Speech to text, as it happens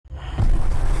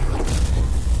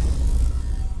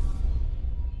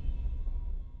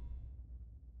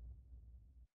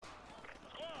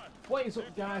What is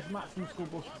up guys, Matt from School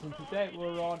Busters, and today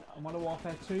we're on Modern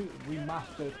Warfare 2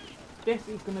 Remastered. This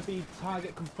is going to be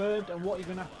target confirmed, and what you're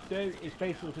going to have to do is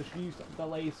basically just use the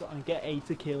laser and get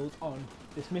 80 kills on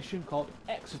this mission called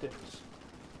Exodus.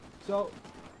 So,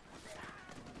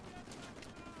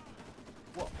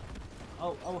 what?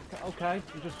 Oh, okay,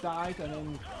 you just died and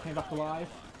then came back alive.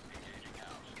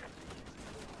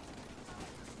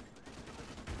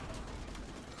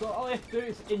 So all you have to do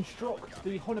is instruct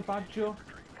the Hunter Badger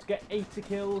to get 80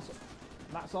 kills, and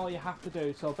that's all you have to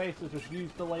do. So basically just use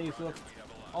the laser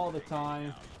all the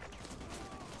time,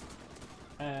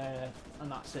 and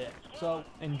that's it. So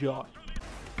enjoy.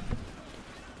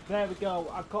 There we go,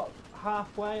 I've got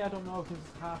halfway, I don't know if this is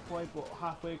halfway, but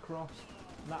halfway across,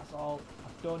 and that's all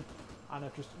I've done, and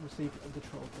I've just received the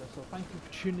trophy. So thank you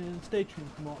for tuning in, stay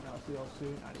tuned for more, and I'll see you all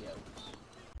soon. Adios.